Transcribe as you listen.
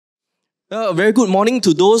A very good morning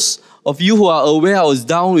to those of you who are aware I was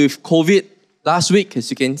down with COVID last week. As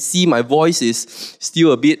you can see, my voice is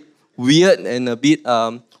still a bit weird and a bit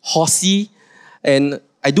horsey. And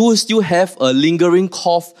I do still have a lingering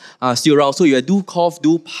cough still around. So if I do cough,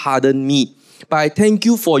 do pardon me. But I thank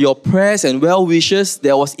you for your prayers and well wishes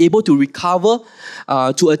that I was able to recover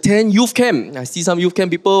to attend youth camp. I see some youth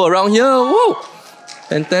camp people around here. Woo!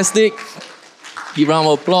 Fantastic. Give a round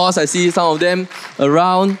of applause. I see some of them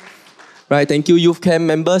around. Right, thank you, youth camp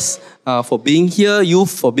members, for being here,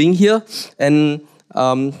 youth for being here. And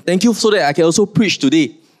thank you so that I can also preach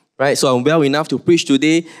today. Right, so I'm well enough to preach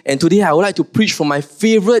today. And today I would like to preach from my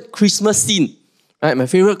favorite Christmas scene. Right, my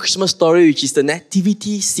favorite Christmas story, which is the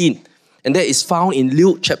nativity scene. And that is found in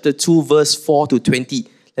Luke chapter 2, verse 4 to 20.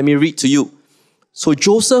 Let me read to you. So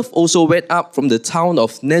Joseph also went up from the town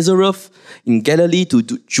of Nazareth in Galilee to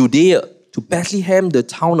Judea, to Bethlehem, the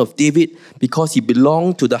town of David, because he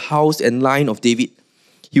belonged to the house and line of David.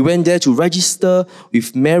 He went there to register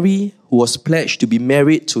with Mary, who was pledged to be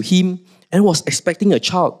married to him and was expecting a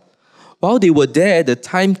child. While they were there, the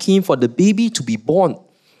time came for the baby to be born,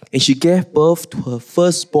 and she gave birth to her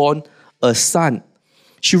firstborn, a son.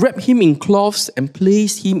 She wrapped him in cloths and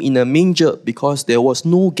placed him in a manger because there was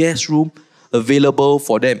no guest room available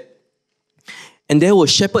for them. And there were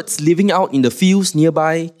shepherds living out in the fields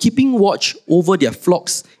nearby, keeping watch over their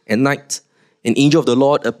flocks at night. An angel of the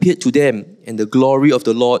Lord appeared to them, and the glory of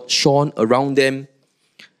the Lord shone around them.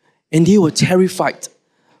 And they were terrified.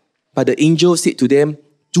 But the angel said to them,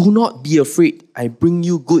 "Do not be afraid. I bring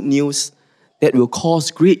you good news that will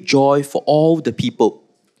cause great joy for all the people.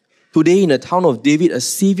 Today in the town of David, a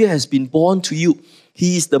Savior has been born to you.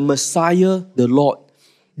 He is the Messiah, the Lord.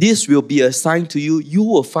 This will be a sign to you. You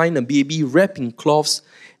will find a baby wrapped in cloths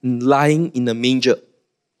and lying in a manger."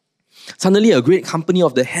 Suddenly, a great company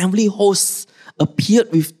of the heavenly hosts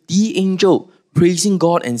appeared with the angel, praising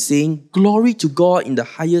God and saying, "Glory to God in the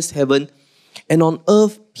highest heaven, and on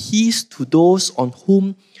earth peace to those on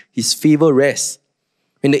whom his favor rests."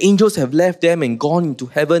 When the angels have left them and gone into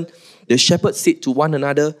heaven, the shepherds said to one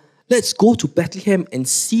another, "Let's go to Bethlehem and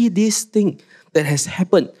see this thing that has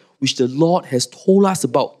happened, which the Lord has told us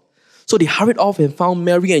about." So they hurried off and found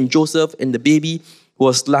Mary and Joseph and the baby who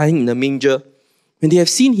was lying in a manger. When they have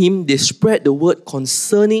seen him, they spread the word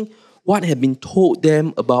concerning what had been told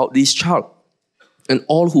them about this child. And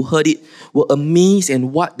all who heard it were amazed at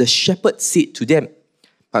what the shepherds said to them.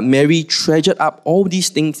 But Mary treasured up all these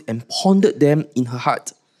things and pondered them in her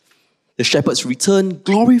heart. The shepherds returned,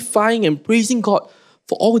 glorifying and praising God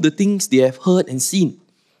for all the things they have heard and seen,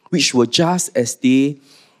 which were just as they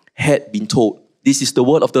had been told. This is the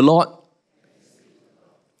word of the Lord.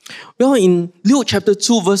 Well, in Luke chapter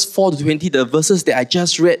 2, verse 4 to 20, the verses that I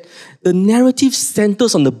just read, the narrative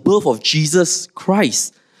centers on the birth of Jesus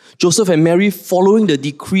Christ. Joseph and Mary, following the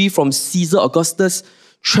decree from Caesar Augustus,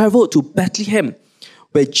 traveled to Bethlehem,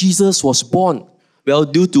 where Jesus was born. Well,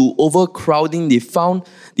 due to overcrowding, they found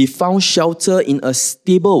shelter in a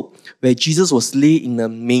stable where Jesus was laid in a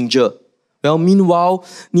manger. Well, meanwhile,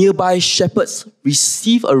 nearby shepherds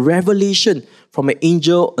receive a revelation from an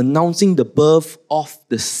angel announcing the birth of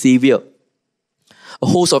the Savior. A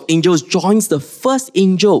host of angels joins the first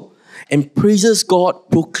angel and praises God,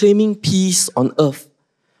 proclaiming peace on earth.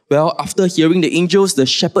 Well, after hearing the angels, the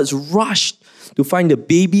shepherds rushed to find the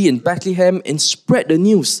baby in Bethlehem and spread the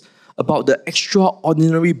news about the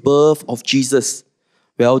extraordinary birth of Jesus.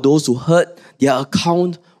 Well, those who heard their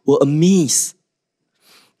account were amazed.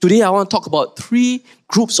 Today, I want to talk about three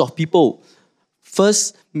groups of people.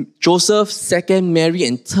 First, Joseph. Second, Mary.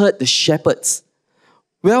 And third, the shepherds.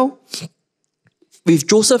 Well, with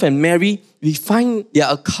Joseph and Mary, we find their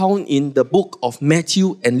account in the book of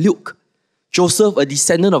Matthew and Luke. Joseph, a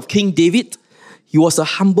descendant of King David, he was a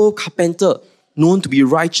humble carpenter, known to be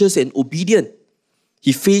righteous and obedient.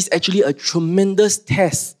 He faced actually a tremendous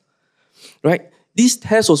test. Right? This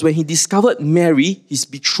test was when he discovered Mary, his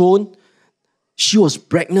betrothed. She was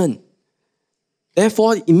pregnant.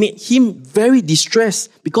 Therefore, it made him very distressed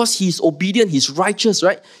because he is obedient, he's righteous,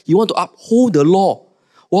 right? He wants to uphold the law.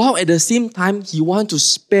 While at the same time, he wants to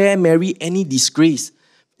spare Mary any disgrace,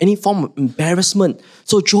 any form of embarrassment.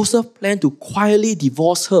 So Joseph planned to quietly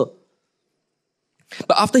divorce her.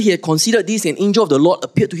 But after he had considered this, an angel of the Lord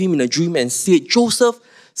appeared to him in a dream and said, "Joseph,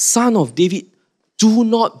 son of David, do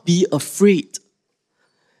not be afraid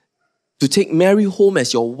to take Mary home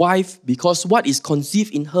as your wife, because what is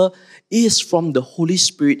conceived in her is from the Holy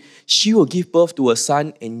Spirit. She will give birth to a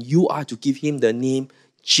son, and you are to give him the name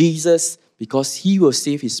Jesus, because he will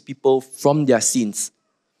save his people from their sins."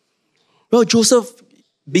 Well, Joseph,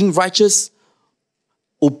 being righteous,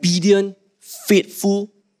 obedient,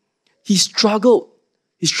 faithful, he struggled.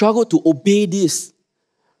 He struggled to obey this,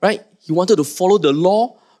 right? He wanted to follow the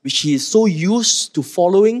law, which he is so used to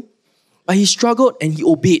following, but he struggled and he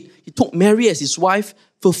obeyed. He took Mary as his wife,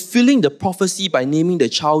 fulfilling the prophecy by naming the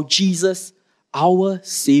child Jesus, our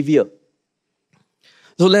Savior.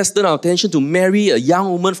 So let's turn our attention to Mary, a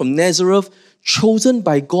young woman from Nazareth, chosen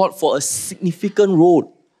by God for a significant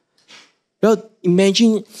role. Well,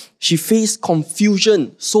 imagine she faced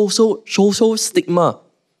confusion, social stigma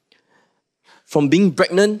from being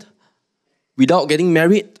pregnant without getting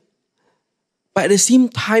married. But at the same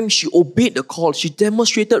time, she obeyed the call. She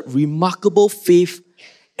demonstrated remarkable faith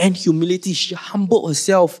and humility. She humbled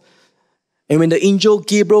herself. And when the angel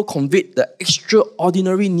Gabriel conveyed the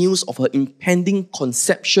extraordinary news of her impending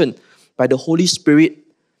conception by the Holy Spirit,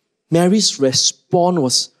 Mary's response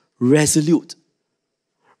was resolute.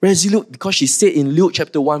 Resolute because she said in Luke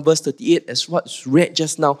chapter 1 verse 38, as what's read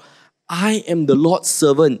just now, I am the Lord's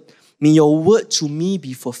servant. May your word to me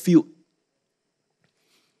be fulfilled.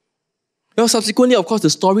 Well, subsequently, of course, the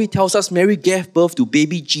story tells us Mary gave birth to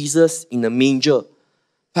baby Jesus in a manger.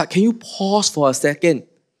 But can you pause for a second?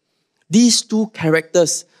 These two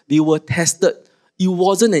characters, they were tested. It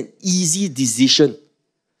wasn't an easy decision.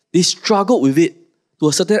 They struggled with it to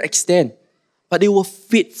a certain extent, but they were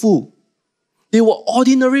faithful. They were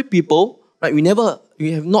ordinary people, right?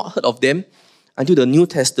 We have not heard of them until the New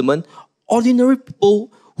Testament. Ordinary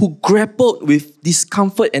people who grappled with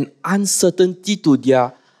discomfort and uncertainty to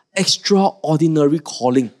their extraordinary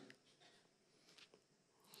calling.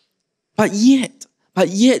 But yet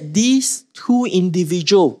these two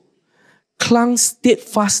individuals clung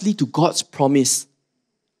steadfastly to God's promise.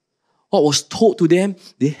 What was told to them,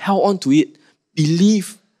 they held on to it,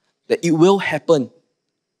 believed that it will happen,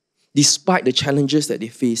 despite the challenges that they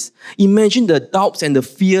face. Imagine the doubts and the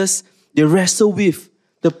fears they wrestle with,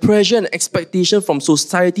 the pressure and expectation from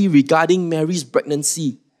society regarding Mary's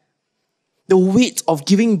pregnancy, the weight of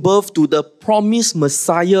giving birth to the promised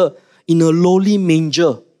Messiah in a lowly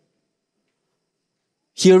manger.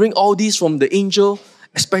 Hearing all this from the angel,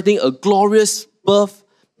 expecting a glorious birth,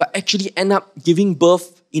 but actually end up giving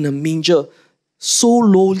birth in a manger. So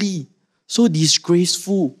lowly, so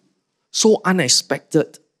disgraceful, so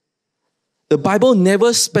unexpected. The Bible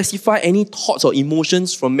never specifies any thoughts or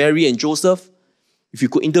emotions from Mary and Joseph. If you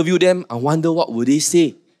could interview them, I wonder what would they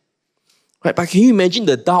say. Right? But can you imagine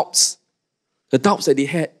the doubts? The doubts that they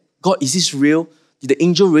had. God, is this real? Did the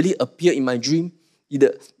angel really appear in my dream?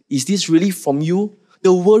 Is this really from you?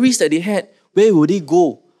 The worries that they had. Where will they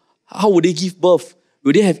go? How will they give birth?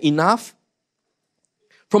 Will they have enough?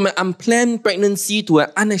 From an unplanned pregnancy to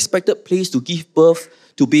an unexpected place to give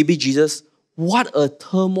birth to baby Jesus, what a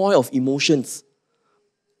turmoil of emotions.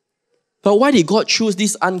 But why did God choose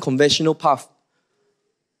this unconventional path?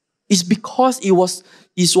 It's because it was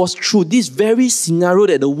through this very scenario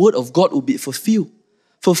that the word of God would be fulfilled,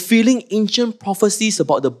 fulfilling ancient prophecies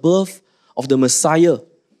about the birth of the Messiah.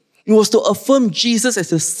 It was to affirm Jesus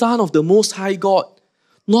as the Son of the Most High God,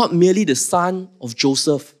 not merely the son of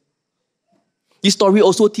Joseph. This story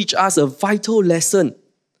also teaches us a vital lesson.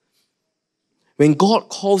 When God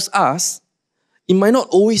calls us, it might not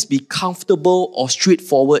always be comfortable or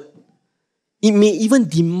straightforward. It may even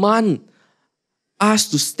demand us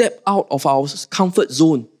to step out of our comfort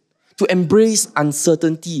zone, to embrace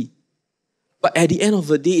uncertainty. But at the end of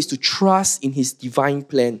the day, is to trust in His divine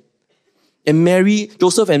plan. And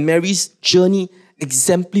Joseph and Mary's journey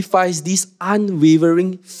exemplifies this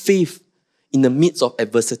unwavering faith in the midst of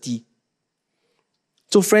adversity.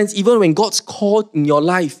 So friends, even when God's called in your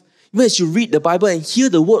life, even as you read the Bible and hear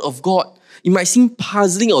the word of God, it might seem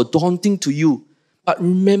puzzling or daunting to you. But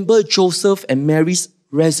remember Joseph and Mary's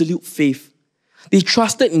resolute faith. They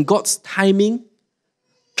trusted in God's timing,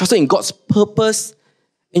 trusted in God's purpose,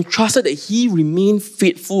 and trusted that He remained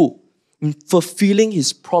faithful in fulfilling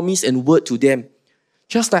His promise and word to them.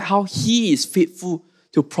 Just like how He is faithful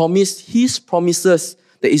to promise His promises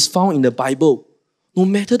that is found in the Bible, no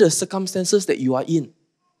matter the circumstances that you are in.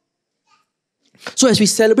 So as we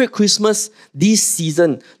celebrate Christmas this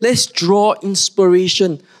season, let's draw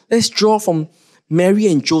inspiration. Let's draw from Mary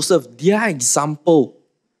and Joseph, their example,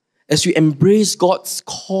 as we embrace God's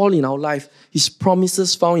call in our life, His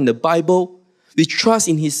promises found in the Bible. We trust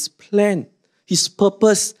in His plan, His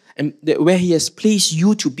purpose, and where He has placed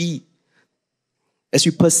you to be. As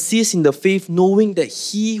we persist in the faith, knowing that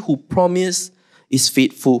He who promised is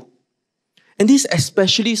faithful. And this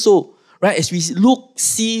especially so, right? As we look,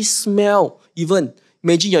 see, smell, even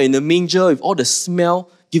imagine you're in a manger with all the smell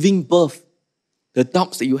giving birth, the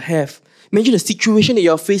doubts that you have. Imagine the situation that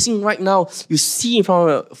you're facing right now. You see in front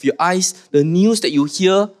of your eyes the news that you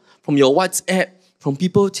hear from your WhatsApp, from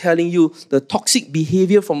people telling you, the toxic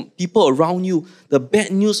behavior from people around you, the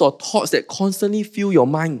bad news or thoughts that constantly fill your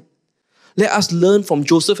mind. Let us learn from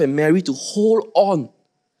Joseph and Mary to hold on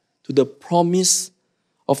to the promise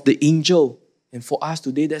of the angel. And for us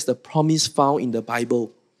today, that's the promise found in the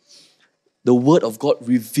Bible. The word of God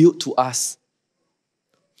revealed to us.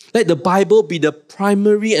 Let the Bible be the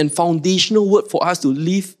primary and foundational word for us to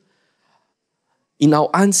live in our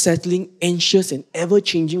unsettling, anxious, and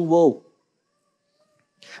ever-changing world.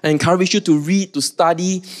 I encourage you to read, to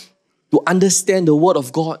study, to understand the word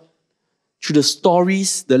of God through the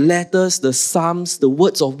stories, the letters, the psalms, the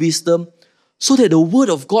words of wisdom, so that the word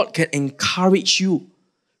of God can encourage you,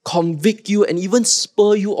 convict you, and even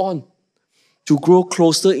spur you on to grow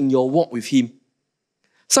closer in your walk with Him.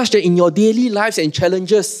 Such that in your daily lives and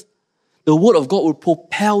challenges, the word of God will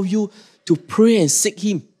propel you to pray and seek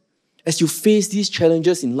Him as you face these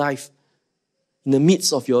challenges in life, in the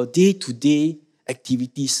midst of your day-to-day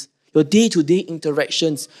activities, your day-to-day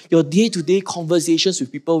interactions, your day-to-day conversations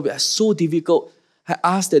with people that are so difficult. I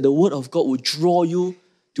ask that the word of God will draw you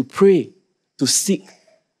to pray, to seek.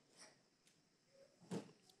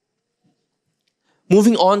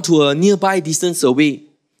 Moving on to a nearby distance away,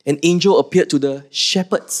 an angel appeared to the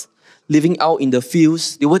shepherds living out in the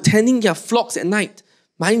fields. They were tending their flocks at night,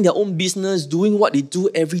 minding their own business, doing what they do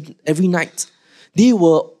every night. They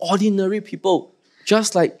were ordinary people,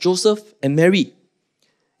 just like Joseph and Mary.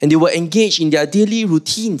 And they were engaged in their daily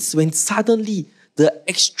routines when suddenly the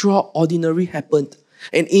extraordinary happened.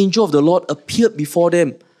 An angel of the Lord appeared before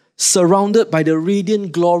them, surrounded by the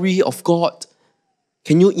radiant glory of God.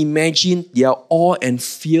 Can you imagine their awe and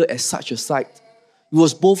fear at such a sight? It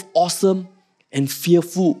was both awesome and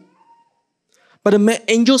fearful. But the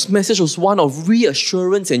angel's message was one of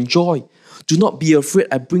reassurance and joy. Do not be afraid.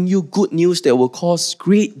 I bring you good news that will cause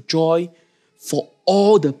great joy for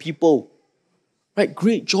all the people. Right?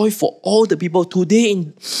 Great joy for all the people. Today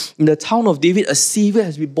in the town of David, a Savior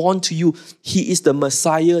has been born to you. He is the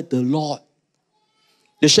Messiah, the Lord.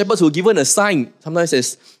 The shepherds were given a sign. Sometimes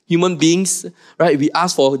as human beings, right, we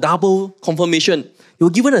ask for double confirmation. They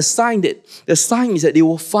were given a sign that the sign is that they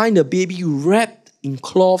will find a baby wrapped in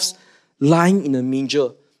cloths lying in a manger,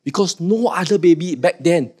 because no other baby back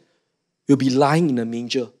then will be lying in a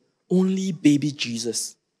manger. Only baby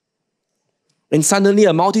Jesus. And suddenly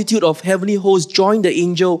a multitude of heavenly hosts joined the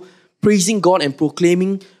angel, praising God and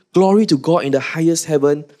proclaiming glory to God in the highest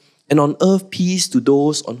heaven, and on earth peace to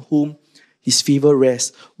those on whom His favor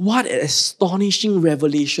rests. What an astonishing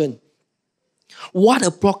revelation. What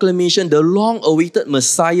a proclamation. The long-awaited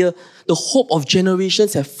Messiah, the hope of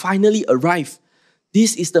generations, have finally arrived.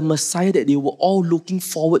 This is the Messiah that they were all looking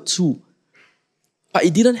forward to. But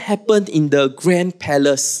it didn't happen in the grand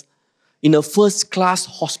palace, in a first-class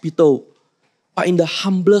hospital, but in the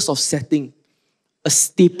humblest of settings, a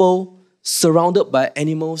stable surrounded by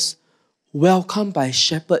animals, welcomed by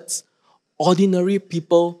shepherds, ordinary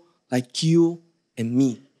people like you and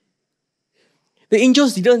me. The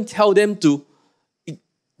angels didn't tell them to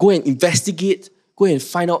go and investigate, go and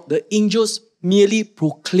find out. The angels merely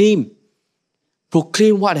proclaim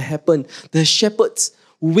what happened. The shepherds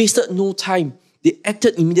wasted no time. They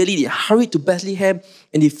acted immediately. They hurried to Bethlehem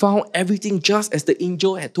and they found everything just as the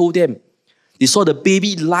angel had told them. They saw the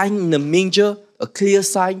baby lying in a manger, a clear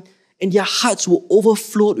sign, and their hearts were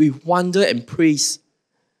overflowed with wonder and praise.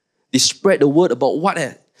 They spread the word about what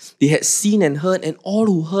they had seen and heard, and all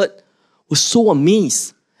who heard were so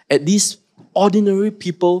amazed at these ordinary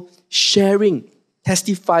people sharing,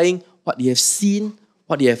 testifying what they have seen,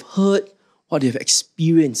 what they have heard, what they have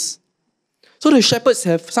experienced. So the shepherds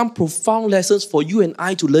have some profound lessons for you and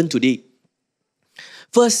I to learn today.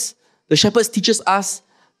 First, the shepherds teaches us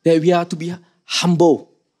that we are to be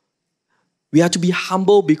humble. We are to be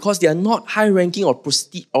humble because they are not high-ranking or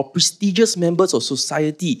prestigious members of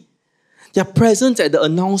society. Their presence at the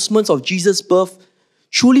announcements of Jesus' birth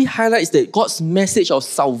truly highlights that God's message of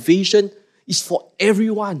salvation is for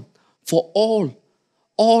everyone, for all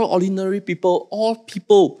ordinary people,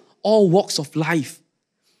 all walks of life.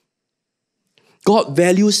 God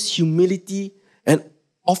values humility and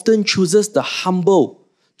often chooses the humble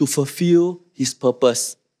to fulfill His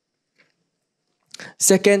purpose.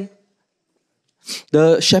 Second,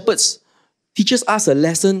 the shepherds teaches us a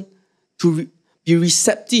lesson to be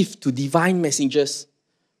receptive to divine messengers.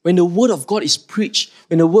 When the word of God is preached,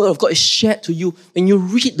 when the word of God is shared to you, when you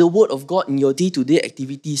read the word of God in your day-to-day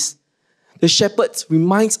activities, the shepherds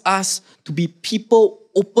reminds us to be people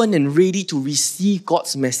open and ready to receive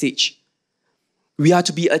God's message. We are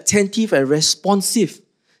to be attentive and responsive,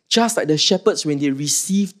 just like the shepherds when they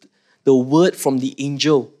received the word from the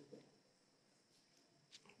angel.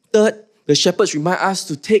 Third, the shepherds remind us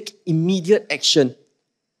to take immediate action.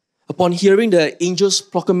 Upon hearing the angel's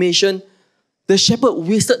proclamation, the shepherd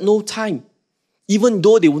wasted no time. Even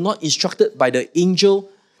though they were not instructed by the angel,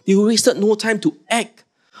 they wasted no time to act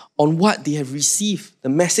on what they have received, the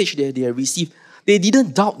message that they have received. They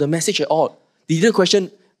didn't doubt the message at all. They didn't question,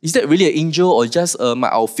 is that really an angel or just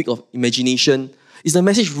our fig of imagination? Is the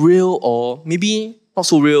message real or maybe not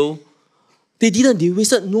so real? They didn't. They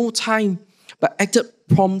wasted no time but acted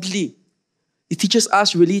promptly. It teaches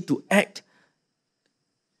us really to act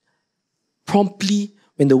promptly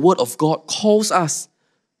when the word of God calls us,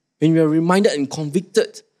 when we are reminded and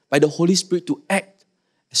convicted by the Holy Spirit to act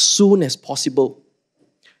as soon as possible.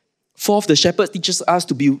 Fourth, the shepherd teaches us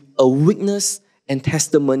to be a witness and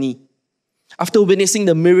testimony. After witnessing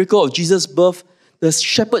the miracle of Jesus' birth, the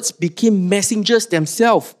shepherds became messengers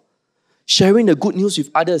themselves, sharing the good news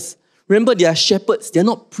with others. Remember, they are shepherds. They are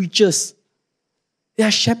not preachers. They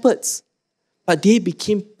are shepherds. But they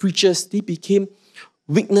became preachers. They became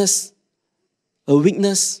a witness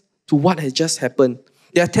to what had just happened.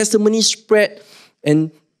 Their testimony spread,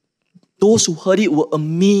 and those who heard it were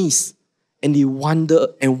amazed, and they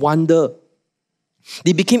wonder.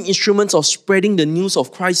 They became instruments of spreading the news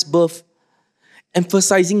of Christ's birth,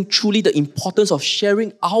 emphasizing truly the importance of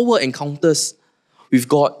sharing our encounters with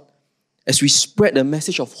God as we spread the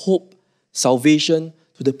message of hope, salvation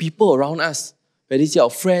to the people around us, whether it's our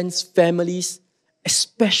friends, families,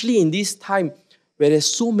 especially in this time where there's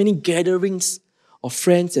so many gatherings of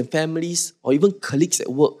friends and families or even colleagues at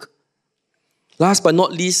work. Last but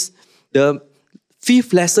not least, the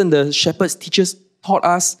fifth lesson the shepherds teachers taught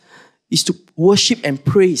us is to worship and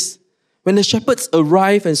praise. When the shepherds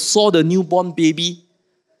arrived and saw the newborn baby,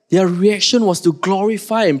 their reaction was to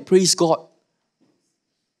glorify and praise God.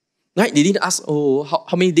 Right? They didn't ask, how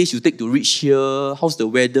many days you take to reach here? How's the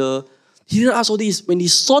weather? They didn't ask all this. When they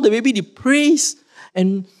saw the baby, they praised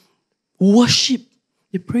and worship.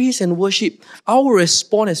 They praise and worship. Our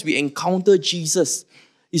response as we encounter Jesus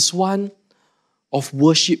is one of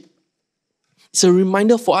worship. It's a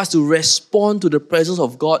reminder for us to respond to the presence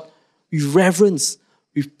of God with reverence,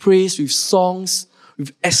 with praise, with songs,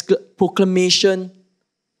 with proclamation.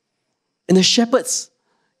 And the shepherds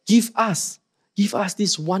give us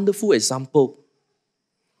this wonderful example.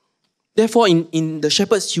 Therefore, in the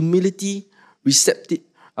shepherds' humility,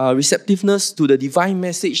 receptiveness to the divine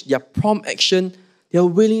message, their prompt action, their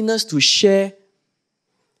willingness to share,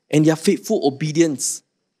 and their faithful obedience,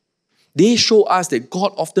 they show us that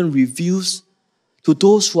God often reveals to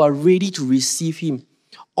those who are ready to receive Him.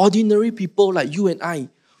 Ordinary people like you and I,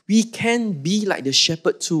 we can be like the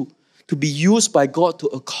shepherd too, to be used by God to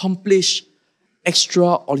accomplish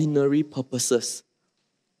extraordinary purposes.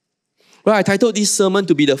 Well, I titled this sermon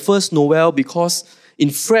to be the first Noel because in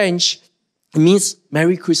French, it means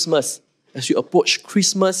Merry Christmas as we approach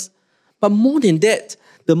Christmas. But more than that,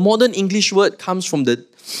 the modern English word comes from the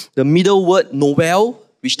middle word Noel,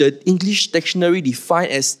 which the English dictionary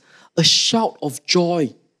defines as a shout of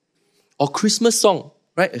joy or Christmas song,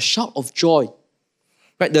 right? A shout of joy.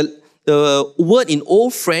 Right? The word in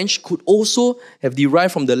Old French could also have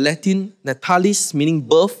derived from the Latin natalis, meaning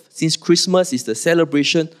birth, since Christmas is the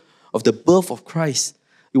celebration of the birth of Christ.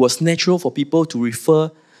 It was natural for people to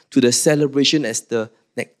refer to the celebration as the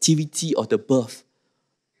nativity or the birth.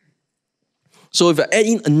 So if I add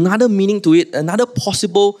in another meaning to it, another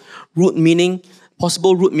possible root meaning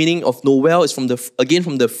of Noel is from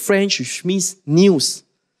the French, which means news.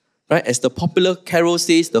 Right? As the popular carol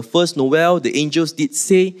says, the first Noel, the angels did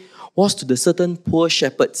say, was to the certain poor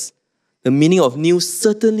shepherds. The meaning of news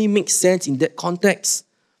certainly makes sense in that context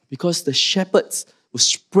because the shepherds were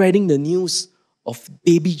spreading the news of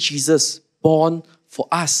baby Jesus born for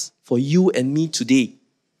us, for you and me today.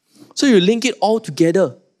 So you link it all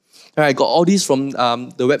together. I got all this from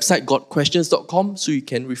the website godquestions.com, so you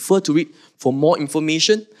can refer to it for more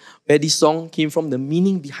information where this song came from, the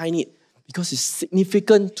meaning behind it, because it's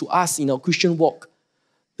significant to us in our Christian walk.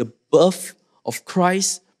 The birth of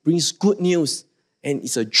Christ brings good news, and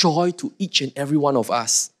it's a joy to each and every one of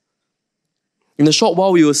us. In a short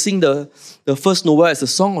while, we will sing the first Noel as a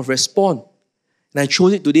song of response. And I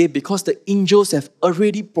chose it today because the angels have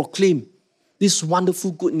already proclaimed this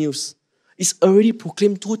wonderful good news. It's already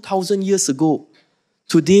proclaimed 2,000 years ago.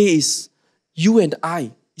 Today is you and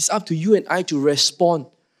I. It's up to you and I to respond.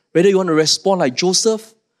 Whether you want to respond like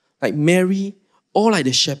Joseph, like Mary, or like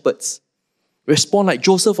the shepherds. Respond like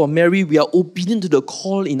Joseph or Mary, we are obedient to the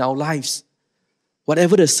call in our lives.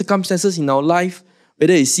 Whatever the circumstances in our life,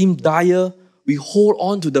 whether it seems dire, we hold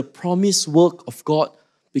on to the promised work of God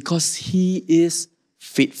because He is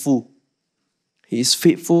faithful. He is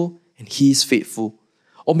faithful and He is faithful.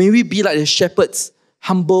 Or may we be like the shepherds,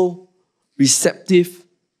 humble, receptive,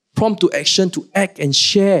 prompt to action, to act and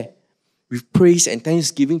share with praise and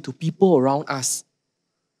thanksgiving to people around us.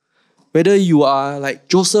 Whether you are like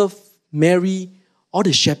Joseph, Mary, or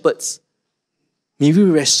the shepherds, may we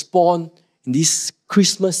respond in this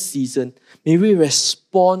Christmas season. May we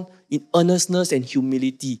respond in earnestness and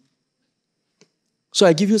humility. So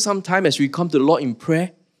I give you some time as we come to the Lord in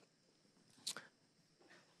prayer.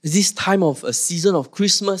 This time of a season of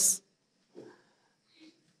Christmas,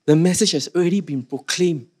 the message has already been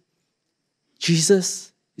proclaimed.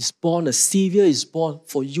 Jesus is born, a Savior is born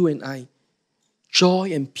for you and I.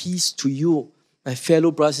 Joy and peace to you, my fellow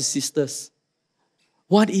brothers and sisters.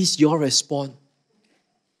 What is your response?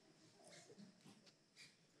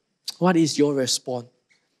 What is your response?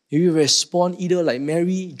 Will you respond either like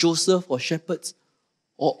Mary, Joseph, or shepherds,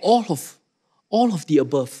 or all of the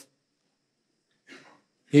above?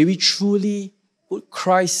 May we truly put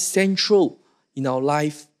Christ central in our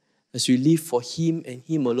life as we live for Him and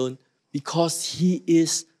Him alone, because He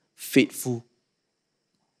is faithful.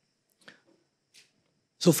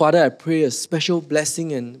 So, Father, I pray a special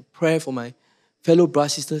blessing and prayer for my fellow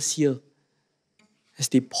brothers and sisters here as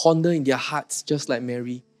they ponder in their hearts, just like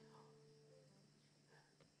Mary.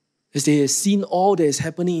 As they have seen all that is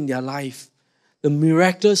happening in their life, the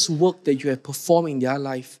miraculous work that you have performed in their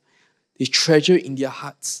life, they treasure in their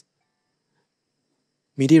hearts.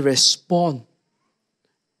 May they respond,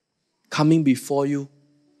 coming before you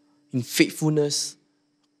in faithfulness.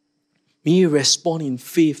 May they respond in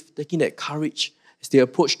faith, taking that courage as they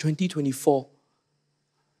approach 2024.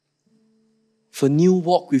 For a new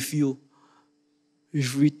walk with you,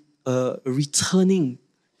 with returning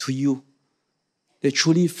to you. That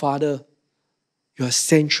truly, Father, you are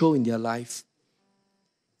central in their life.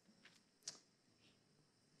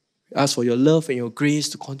 We ask for your love and your grace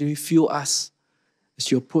to continue to fill us as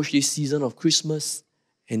you approach this season of Christmas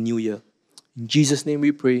and New Year. In Jesus' name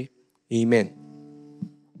we pray. Amen.